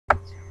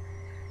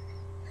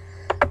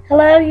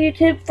Hello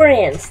YouTube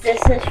friends,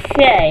 this is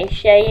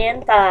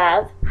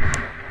Cheyenne5,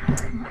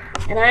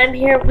 and I'm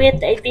here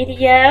with a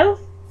video.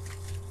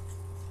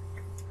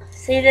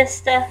 See this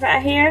stuff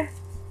right here?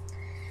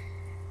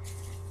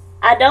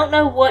 I don't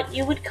know what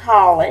you would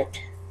call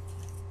it.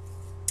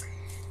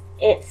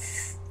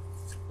 It's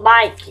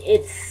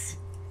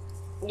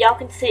y'all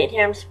can see it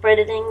here, I'm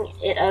spreading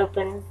it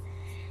open.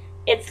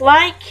 It's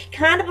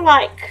kind of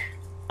like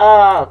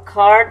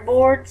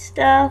cardboard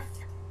stuff.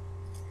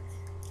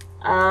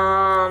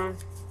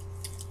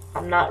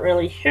 I'm not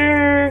really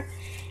sure.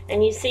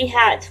 And you see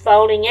how it's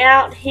folding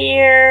out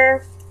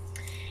here.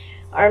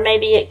 Or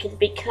maybe it could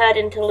be cut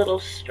into little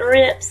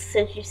strips,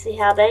 since you see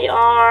how they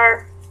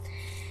are.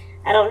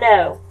 I don't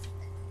know.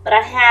 But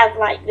I have,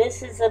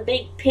 this is a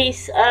big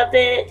piece of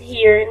it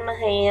here in my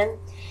hand.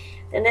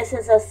 Then this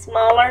is a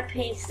smaller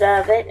piece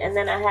of it. And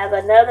then I have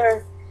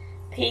another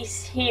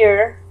piece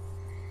here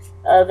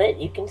of it.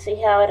 You can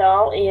see how it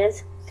all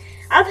is.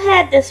 I've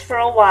had this for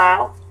a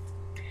while.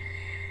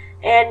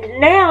 And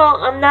now,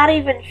 I'm not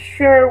even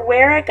sure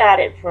where I got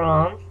it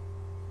from.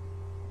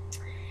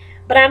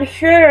 But I'm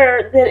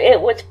sure that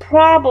it was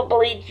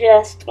probably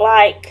just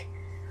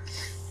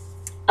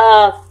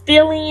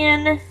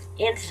fill-in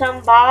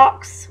some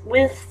box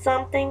with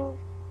something.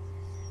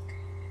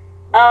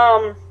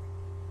 To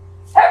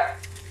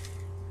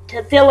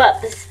fill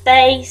up the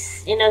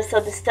space,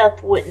 so the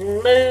stuff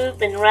wouldn't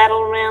move and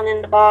rattle around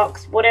in the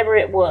box. Whatever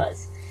it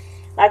was.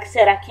 Like I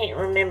said, I can't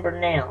remember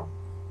now.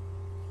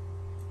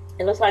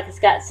 It looks like it's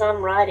got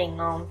some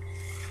writing on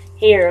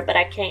here, but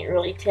I can't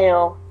really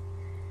tell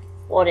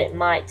what it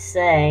might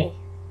say.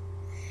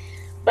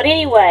 But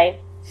anyway,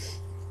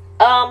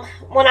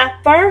 when I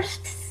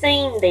first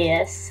seen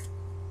this,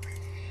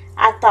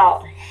 I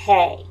thought,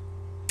 hey,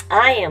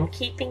 I am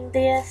keeping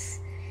this.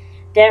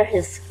 There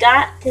has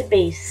got to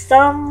be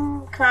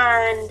some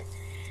kind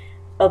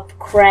of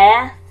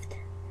craft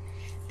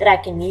that I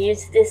can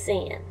use this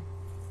in.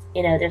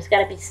 There's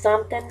got to be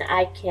something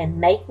I can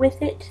make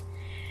with it.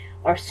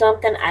 Or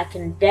something I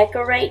can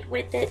decorate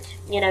with it,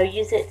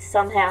 use it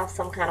somehow,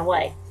 some kind of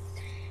way.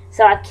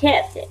 So I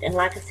kept it, and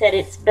like I said,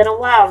 it's been a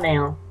while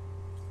now.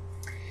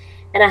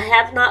 And I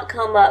have not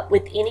come up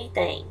with any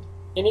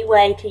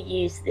way to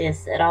use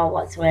this at all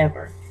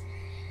whatsoever.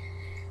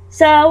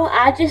 So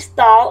I just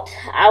thought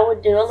I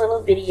would do a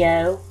little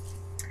video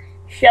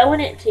showing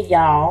it to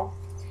y'all.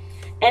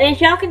 And as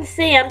y'all can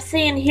see, I'm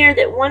seeing here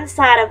that one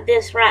side of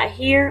this right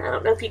here, I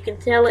don't know if you can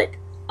tell it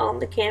on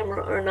the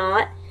camera or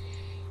not,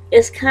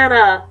 is kind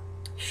of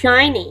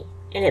shiny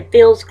and it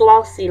feels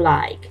glossy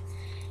like,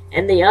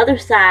 and the other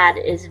side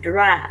is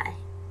dry.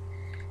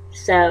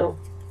 So,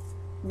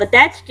 but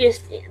that's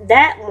just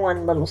that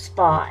one little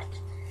spot.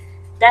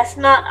 That's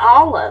not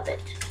all of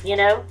it,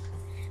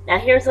 Now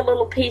here's a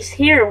little piece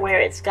here where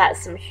it's got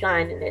some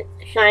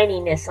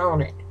shininess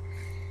on it,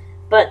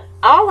 but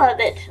all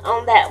of it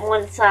on that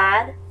one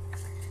side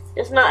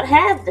does not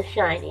have the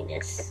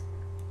shininess.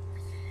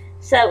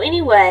 So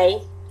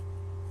anyway,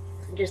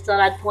 just thought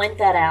I'd point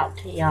that out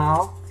to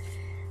y'all.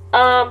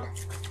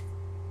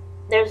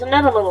 There's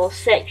another little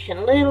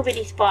section, little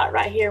bitty spot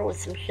right here with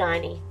some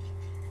shiny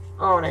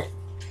on it.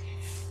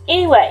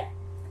 Anyway,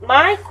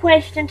 my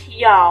question to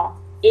y'all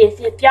is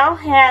if y'all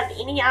have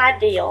any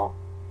idea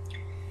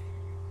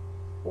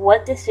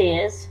what this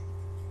is,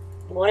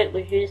 what it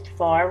was used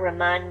for,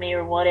 remind me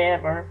or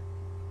whatever.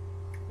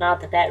 Not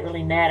that that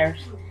really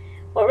matters.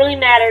 What really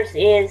matters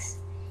is,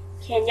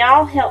 can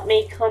y'all help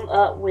me come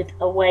up with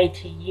a way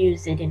to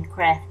use it in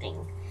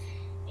crafting?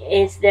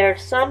 Is there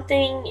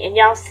something, and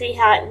y'all see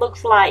how it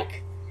looks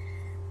like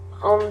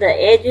on the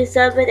edges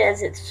of it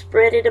as it's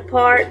spread it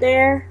apart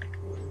there?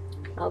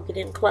 I'll get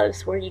in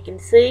close where you can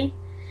see.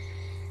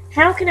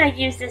 How can I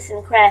use this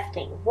in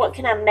crafting? What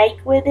can I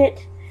make with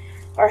it?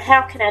 Or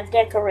how can I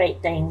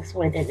decorate things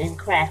with it in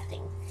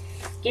crafting?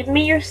 Give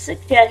me your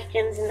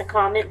suggestions in the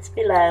comments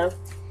below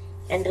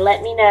and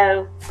let me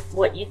know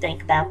what you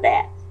think about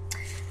that.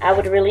 I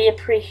would really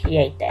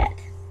appreciate that,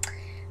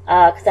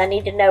 because I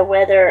need to know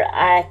whether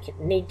I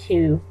need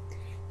to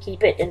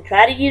keep it and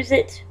try to use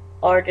it,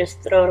 or just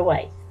throw it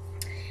away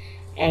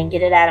and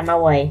get it out of my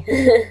way,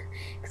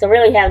 because I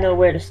really have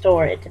nowhere to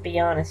store it, to be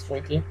honest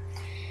with you.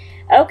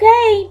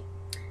 Okay,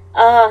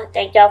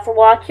 thank y'all for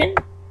watching,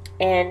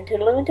 and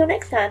toodaloo until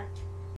next time.